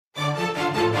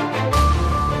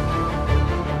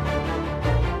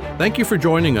Thank you for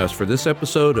joining us for this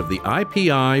episode of the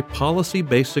IPI Policy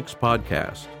Basics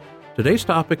Podcast. Today's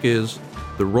topic is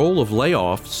the role of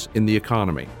layoffs in the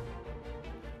economy.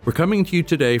 We're coming to you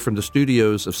today from the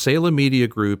studios of Salem Media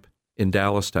Group in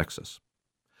Dallas, Texas.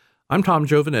 I'm Tom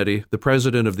Giovanetti, the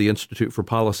president of the Institute for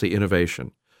Policy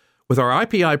Innovation. With our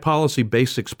IPI Policy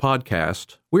Basics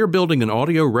podcast, we are building an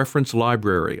audio reference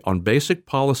library on basic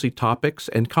policy topics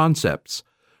and concepts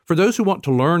for those who want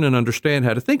to learn and understand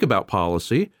how to think about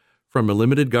policy from a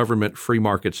limited government free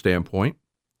market standpoint,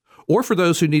 or for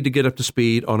those who need to get up to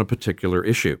speed on a particular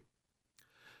issue.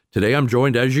 Today I'm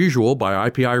joined, as usual, by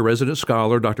IPI resident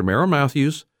scholar Dr. Merrill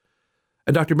Matthews.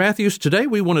 And Dr. Matthews, today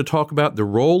we want to talk about the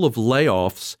role of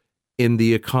layoffs in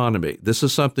the economy. This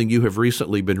is something you have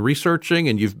recently been researching,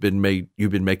 and you've been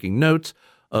making notes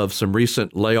of some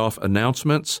recent layoff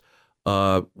announcements.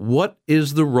 What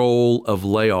is the role of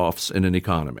layoffs in an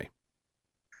economy?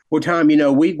 Well, Tom,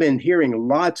 we've been hearing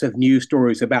lots of news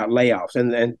stories about layoffs,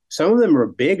 and some of them are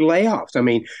big layoffs. I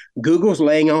mean, Google's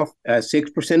laying off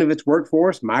 6% of its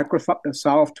workforce,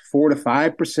 Microsoft 4 to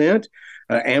 5%,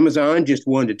 Amazon just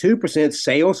 1 to 2%,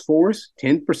 Salesforce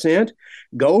 10%,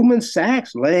 Goldman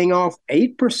Sachs laying off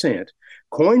 8%,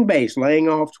 Coinbase laying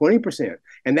off 20%,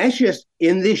 and that's just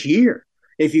in this year.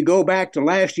 If you go back to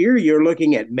last year, you're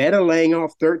looking at Meta laying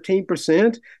off 13%,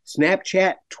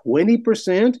 Snapchat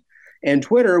 20%. And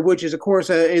Twitter, which is, of course,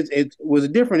 it was a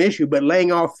different issue, but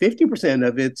laying off 50%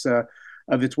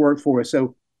 of its workforce.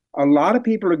 So a lot of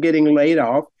people are getting laid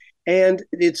off. And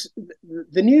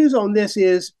the news on this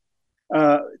is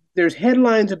there's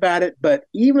headlines about it, but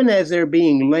even as they're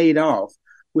being laid off,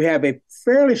 we have a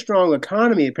fairly strong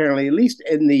economy, apparently, at least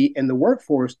in the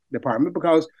workforce department,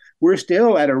 because we're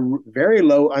still at a very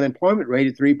low unemployment rate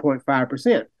at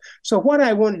 3.5%. So what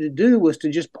I wanted to do was to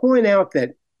just point out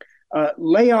that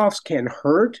layoffs can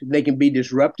hurt. They can be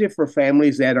disruptive for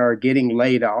families that are getting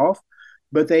laid off.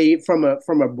 But they, from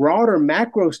a broader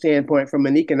macro standpoint, from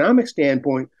an economic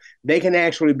standpoint, they can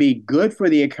actually be good for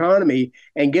the economy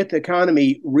and get the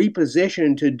economy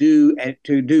repositioned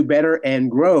to do better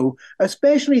and grow.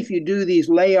 Especially if you do these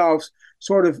layoffs,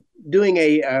 sort of doing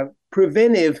a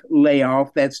preventive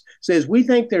layoff that says we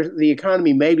think the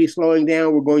economy may be slowing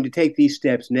down. We're going to take these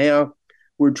steps now.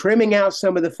 We're trimming out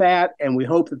some of the fat, and we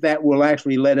hope that will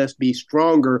actually let us be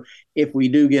stronger if we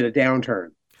do get a downturn.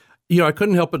 I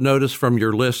couldn't help but notice from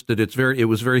your list that it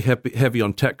was very heavy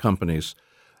on tech companies,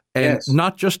 and yes.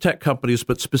 Not just tech companies,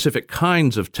 but specific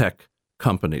kinds of tech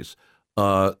companies.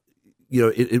 Most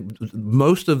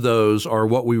of those are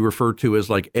what we refer to as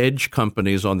like edge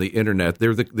companies on the internet.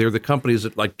 They're the companies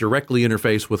that like directly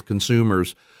interface with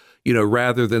consumers,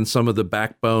 rather than some of the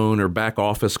backbone or back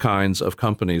office kinds of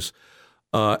companies.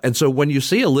 And so when you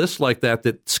see a list like that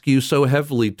skews so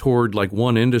heavily toward like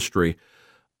one industry,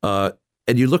 and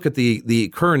you look at the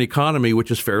current economy,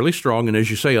 which is fairly strong, and as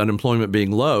you say, unemployment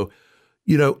being low,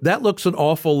 that looks an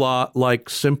awful lot like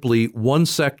simply one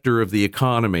sector of the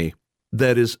economy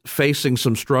that is facing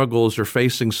some struggles or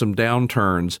facing some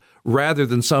downturns, rather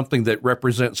than something that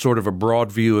represents sort of a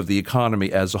broad view of the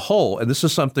economy as a whole. And this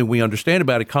is something we understand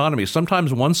about economies.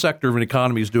 Sometimes one sector of an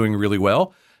economy is doing really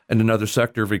well, and another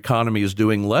sector of economy is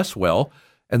doing less well.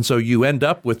 And so you end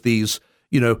up with these,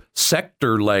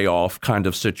 sector layoff kind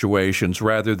of situations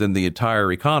rather than the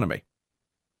entire economy.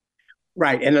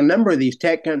 Right. And a number of these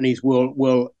tech companies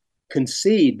will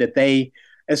concede that they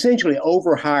essentially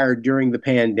overhired during the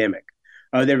pandemic.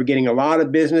 They were getting a lot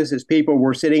of business as people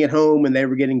were sitting at home and they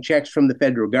were getting checks from the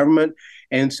federal government.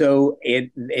 And so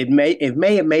it may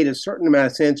have made a certain amount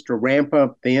of sense to ramp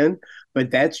up then,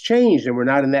 but that's changed and we're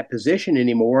not in that position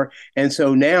anymore. And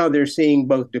so now they're seeing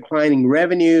both declining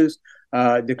revenues,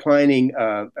 declining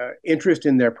interest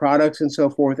in their products and so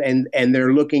forth, and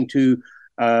they're looking to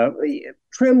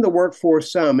trim the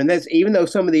workforce some. And that's even though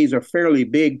some of these are fairly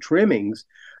big trimmings,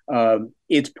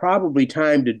 it's probably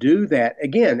time to do that.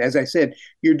 Again, as I said,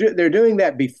 they're doing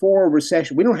that before a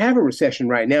recession. We don't have a recession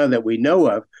right now that we know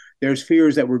of. There's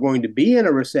fears that we're going to be in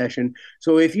a recession.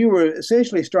 So if you were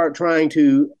essentially start trying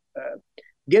to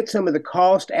get some of the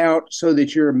cost out so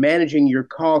that you're managing your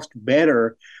cost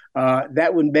better,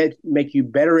 that would make you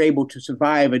better able to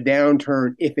survive a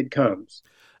downturn if it comes.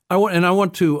 I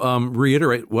want to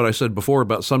reiterate what I said before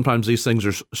about sometimes these things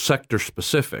are sector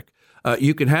specific.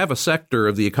 You can have a sector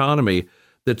of the economy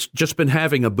that's just been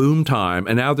having a boom time,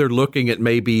 and now they're looking at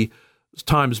maybe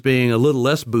times being a little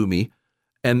less boomy.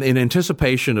 And in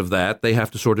anticipation of that, they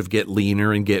have to sort of get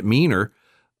leaner and get meaner,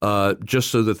 just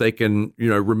so that they can,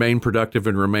 remain productive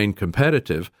and remain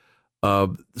competitive.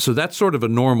 So that's sort of a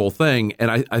normal thing. And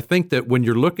I think that when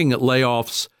you're looking at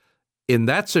layoffs in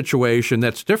that situation,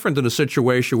 that's different than a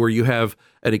situation where you have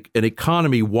an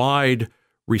economy-wide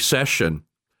recession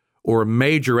or a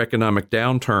major economic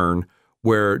downturn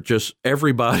where just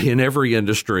everybody in every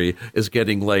industry is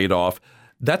getting laid off.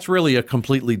 That's really a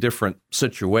completely different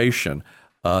situation.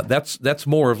 That's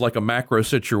more of like a macro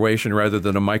situation rather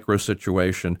than a micro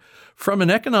situation. From an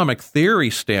economic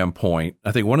theory standpoint,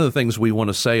 I think one of the things we want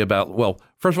to say about, well,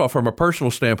 first of all, from a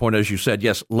personal standpoint, as you said,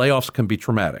 yes, layoffs can be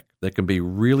traumatic. They can be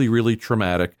really, really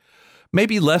traumatic.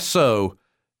 Maybe less so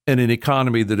in an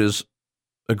economy that is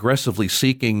aggressively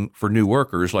seeking for new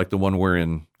workers like the one we're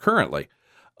in currently.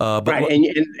 Right.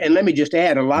 And let me just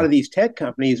add, a lot of these tech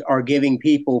companies are giving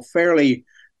people fairly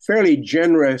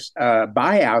generous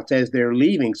buyouts as they're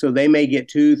leaving. So they may get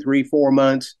 2, 3, 4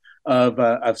 months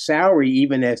of salary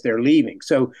even as they're leaving.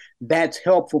 So that's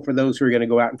helpful for those who are going to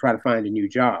go out and try to find a new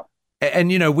job.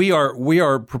 And we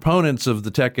are proponents of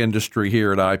the tech industry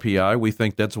here at IPI. We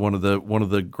think that's one of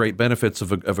the great benefits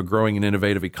of a growing and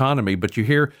innovative economy. But you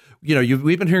hear,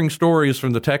 we've been hearing stories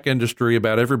from the tech industry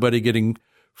about everybody getting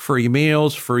free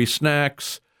meals, free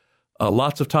snacks,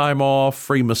 lots of time off,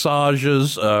 free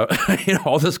massages,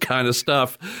 all this kind of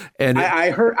stuff. And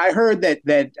I heard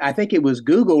that I think it was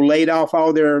Google laid off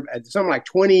all their something like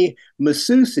 20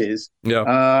 masseuses.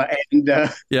 Yeah.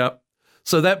 Yeah.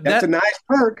 So that's a nice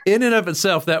perk. In and of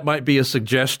itself, that might be a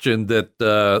suggestion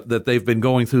that they've been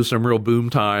going through some real boom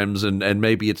times, and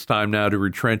maybe it's time now to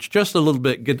retrench just a little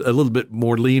bit, get a little bit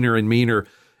more leaner and meaner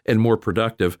and more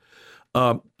productive.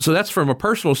 So that's from a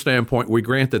personal standpoint. We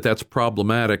grant that that's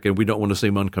problematic, and we don't want to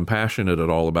seem uncompassionate at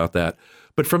all about that.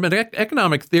 But from an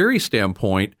economic theory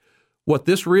standpoint, what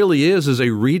this really is a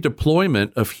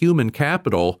redeployment of human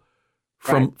capital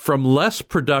from less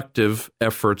productive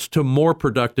efforts to more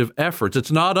productive efforts.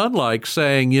 It's not unlike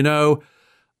saying,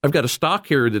 I've got a stock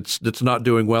here that's not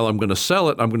doing well. I'm going to sell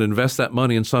it. I'm going to invest that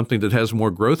money in something that has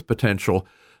more growth potential.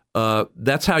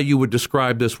 That's how you would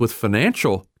describe this with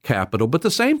financial capital. But the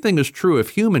same thing is true of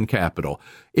human capital.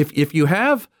 If you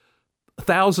have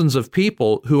thousands of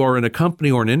people who are in a company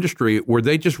or an industry where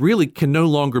they just really can no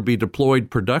longer be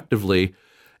deployed productively,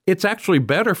 it's actually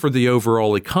better for the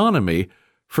overall economy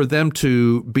for them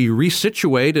to be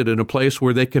resituated in a place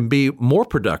where they can be more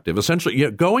productive.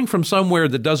 Essentially, going from somewhere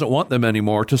that doesn't want them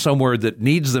anymore to somewhere that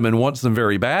needs them and wants them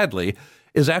very badly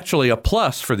is actually a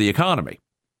plus for the economy.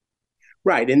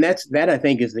 Right. And that I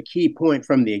think is the key point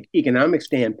from the economic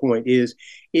standpoint is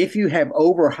if you have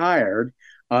overhired,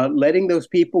 letting those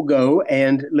people go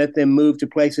and let them move to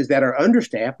places that are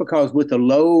understaffed, because with the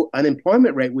low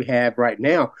unemployment rate we have right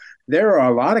now, there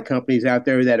are a lot of companies out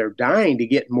there that are dying to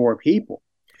get more people.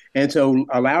 And so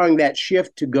allowing that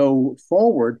shift to go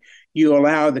forward, you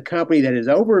allow the company that is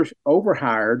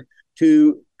overhired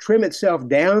to trim itself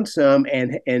down some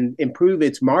and improve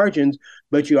its margins,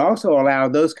 but you also allow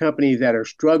those companies that are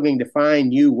struggling to find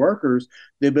new workers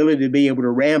the ability to be able to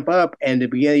ramp up and to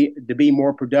be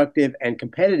more productive and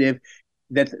competitive,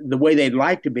 that's the way they'd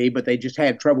like to be, but they just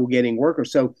had trouble getting workers.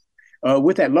 So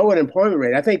with that low unemployment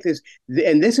rate, I think this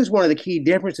is one of the key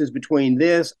differences between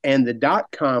this and the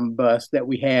dot-com bust that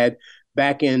we had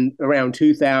back in around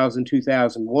 2000,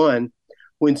 2001,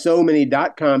 when so many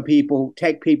dot-com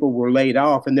tech people were laid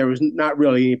off and there was not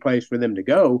really any place for them to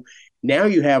go. Now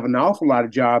you have an awful lot of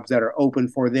jobs that are open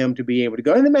for them to be able to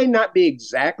go. And it may not be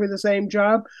exactly the same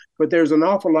job, but there's an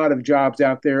awful lot of jobs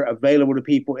out there available to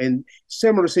people in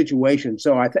similar situations.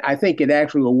 So I think it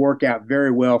actually will work out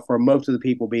very well for most of the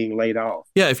people being laid off.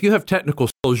 Yeah, if you have technical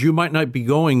skills, you might not be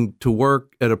going to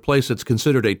work at a place that's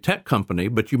considered a tech company,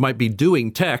 but you might be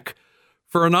doing tech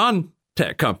for a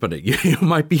non-tech company. You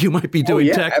might be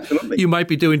doing tech. Absolutely. You might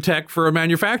be doing tech for a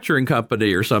manufacturing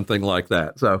company or something like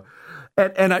that. So.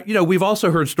 And we've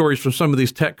also heard stories from some of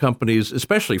these tech companies,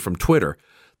 especially from Twitter.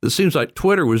 It seems like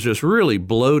Twitter was just really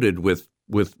bloated with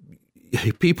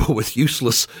people with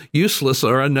useless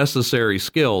or unnecessary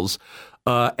skills,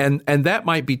 and that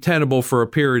might be tenable for a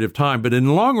period of time. But in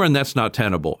the long run, that's not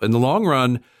tenable. In the long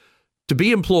run, to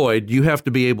be employed, you have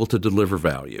to be able to deliver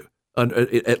value,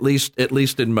 at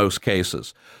least in most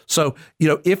cases. So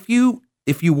if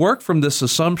you work from this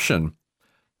assumption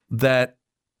that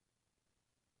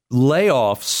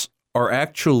layoffs are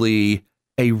actually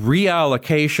a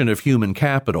reallocation of human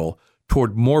capital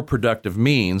toward more productive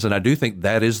means, and I do think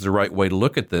that is the right way to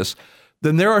look at this,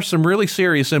 then there are some really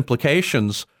serious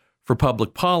implications for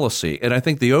public policy. And I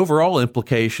think the overall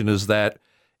implication is that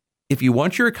if you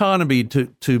want your economy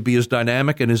to be as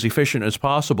dynamic and as efficient as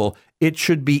possible, it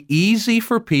should be easy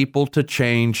for people to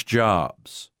change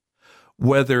jobs,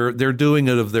 whether they're doing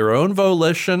it of their own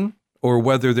volition or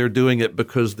whether they're doing it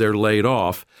because they're laid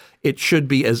off. it should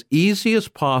be as easy as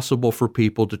possible for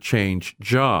people to change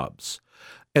jobs.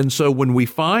 And so when we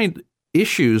find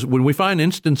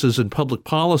instances in public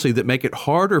policy that make it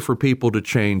harder for people to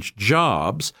change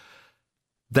jobs,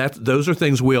 those are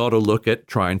things we ought to look at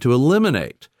trying to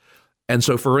eliminate. And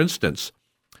so, for instance,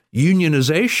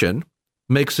 unionization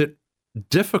makes it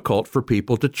difficult for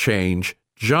people to change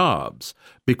jobs,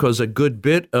 because a good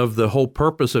bit of the whole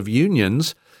purpose of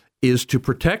unions is to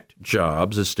protect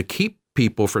jobs, is to keep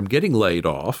people from getting laid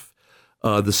off,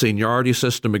 the seniority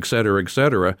system, et cetera, et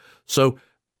cetera. So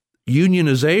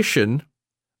unionization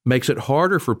makes it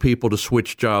harder for people to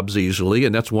switch jobs easily,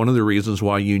 and that's one of the reasons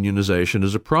why unionization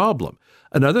is a problem.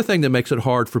 Another thing that makes it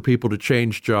hard for people to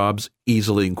change jobs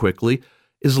easily and quickly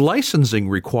is licensing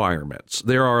requirements.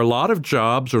 There are a lot of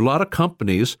jobs or a lot of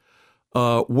companies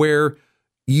where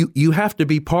you have to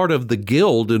be part of the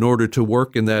guild in order to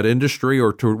work in that industry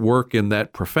or to work in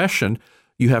that profession.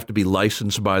 You have to be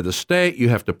licensed by the state. You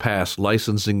have to pass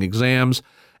licensing exams.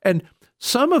 And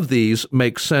some of these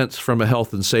make sense from a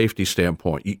health and safety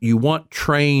standpoint. You want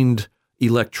trained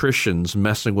electricians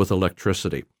messing with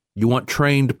electricity. You want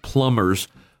trained plumbers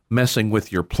messing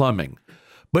with your plumbing.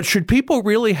 But should people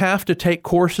really have to take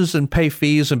courses and pay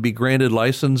fees and be granted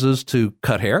licenses to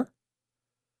cut hair?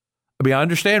 I mean, I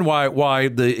understand why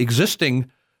the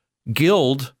existing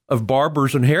guild of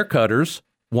barbers and haircutters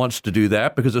wants to do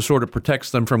that, because it sort of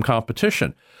protects them from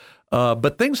competition.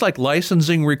 But things like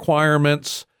licensing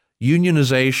requirements,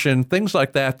 unionization, things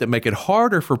like that make it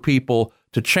harder for people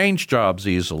to change jobs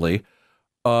easily,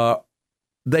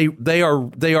 they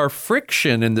are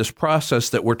friction in this process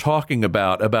that we're talking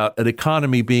about an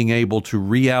economy being able to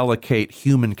reallocate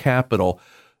human capital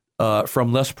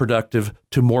from less productive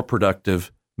to more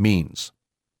productive means.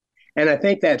 And I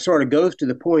think that sort of goes to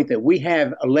the point that we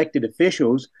have elected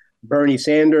officials, Bernie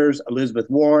Sanders, Elizabeth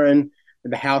Warren,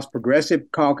 the House Progressive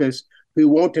Caucus, who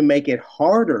want to make it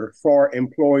harder for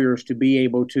employers to be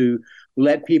able to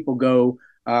let people go,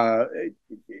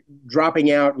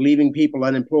 dropping out, leaving people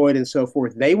unemployed, and so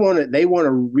forth. They want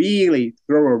to really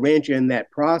throw a wrench in that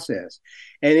process.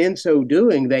 And in so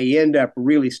doing, they end up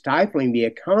really stifling the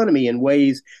economy in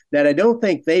ways that I don't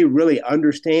think they really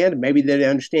understand. Maybe they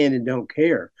understand and don't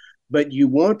care. But you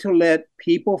want to let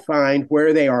people find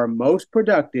where they are most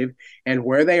productive, and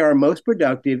where they are most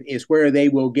productive is where they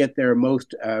will get their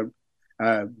most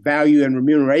value and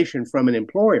remuneration from an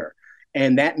employer.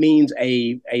 And that means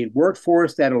a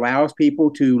workforce that allows people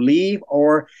to leave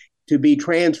or to be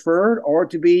transferred or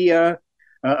to be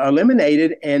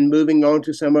eliminated and moving on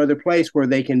to some other place where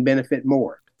they can benefit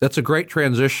more. That's a great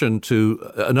transition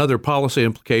to another policy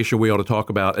implication we ought to talk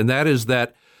about, and that is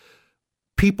that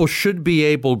people should be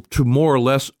able to more or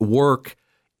less work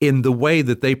in the way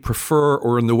that they prefer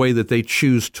or in the way that they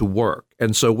choose to work.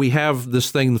 And so we have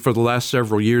this thing for the last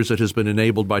several years that has been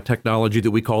enabled by technology that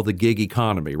we call the gig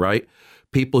economy, right?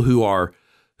 People who are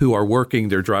working,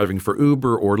 they're driving for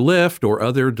Uber or Lyft or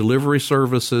other delivery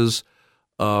services.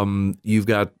 You've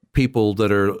got people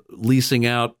that are leasing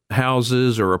out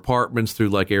houses or apartments through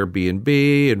like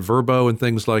Airbnb and Vrbo and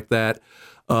things like that.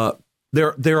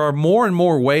 There are more and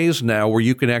more ways now where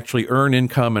you can actually earn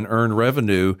income and earn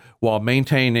revenue while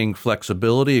maintaining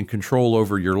flexibility and control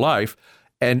over your life.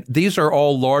 And these are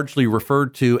all largely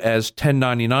referred to as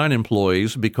 1099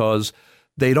 employees because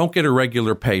they don't get a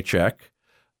regular paycheck.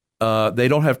 They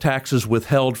don't have taxes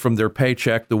withheld from their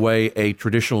paycheck the way a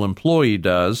traditional employee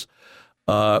does.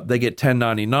 They get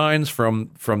 1099s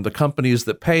from the companies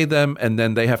that pay them, and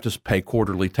then they have to pay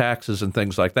quarterly taxes and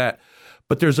things like that.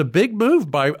 But there's a big move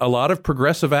by a lot of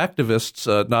progressive activists,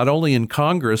 not only in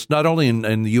Congress, not only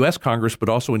in the U.S. Congress, but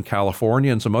also in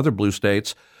California and some other blue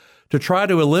states, to try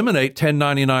to eliminate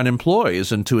 1099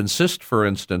 employees and to insist, for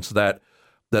instance, that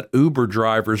Uber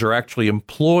drivers are actually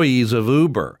employees of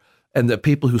Uber, and that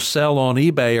people who sell on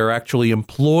eBay are actually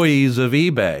employees of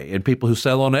eBay, and people who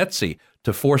sell on Etsy,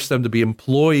 to force them to be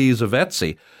employees of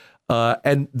Etsy.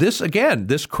 And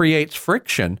this creates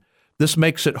friction. This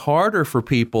makes it harder for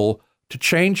people to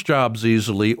change jobs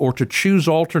easily or to choose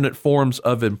alternate forms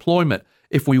of employment.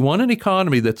 If we want an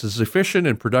economy that's as efficient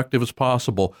and productive as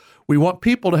possible, we want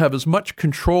people to have as much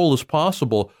control as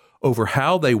possible over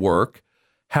how they work,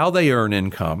 how they earn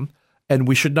income, and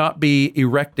we should not be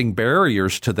erecting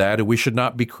barriers to that, and we should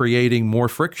not be creating more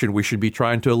friction. We should be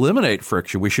trying to eliminate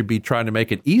friction. We should be trying to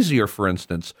make it easier, for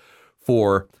instance,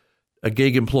 for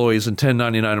gig employees and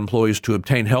 1099 employees to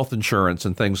obtain health insurance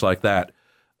and things like that,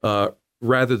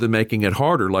 rather than making it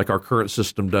harder like our current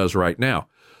system does right now.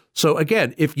 So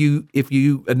again, if you,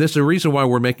 and this is the reason why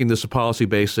we're making this a Policy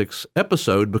Basics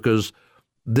episode, because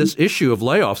this issue of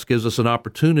layoffs gives us an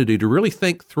opportunity to really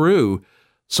think through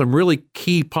some really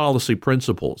key policy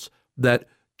principles that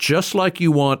just like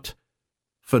you want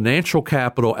financial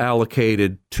capital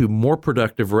allocated to more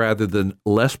productive rather than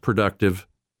less productive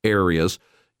areas,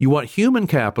 you want human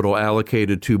capital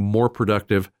allocated to more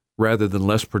productive rather than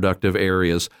less productive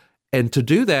areas. And to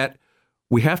do that,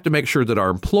 we have to make sure that our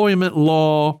employment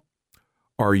law,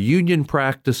 our union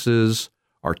practices,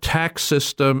 our tax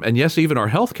system, and yes, even our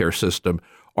healthcare system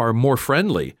are more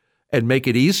friendly and make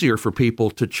it easier for people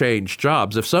to change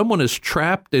jobs. If someone is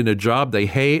trapped in a job they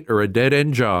hate or a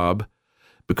dead-end job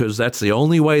because that's the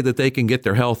only way that they can get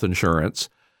their health insurance,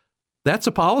 that's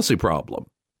a policy problem.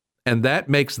 And that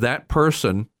makes that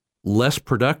person less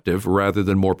productive rather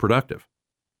than more productive.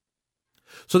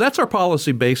 So that's our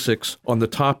policy basics on the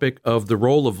topic of the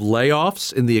role of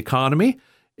layoffs in the economy.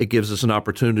 It gives us an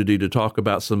opportunity to talk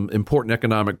about some important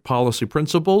economic policy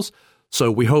principles.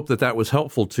 So we hope that that was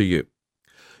helpful to you.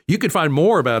 You can find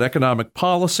more about economic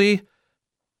policy,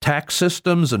 tax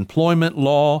systems, employment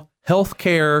law,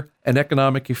 healthcare, and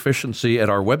economic efficiency at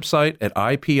our website at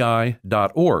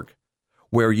ipi.org,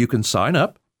 where you can sign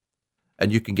up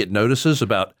and you can get notices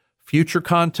about future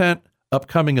content,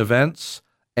 upcoming events,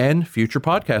 and future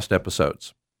podcast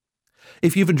episodes.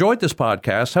 If you've enjoyed this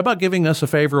podcast, how about giving us a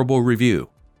favorable review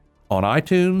on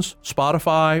iTunes,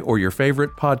 Spotify, or your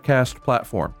favorite podcast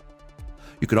platform?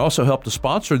 You can also help to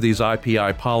sponsor these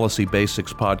IPI Policy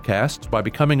Basics podcasts by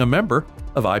becoming a member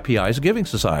of IPI's Giving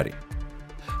Society.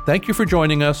 Thank you for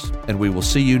joining us, and we will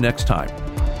see you next time.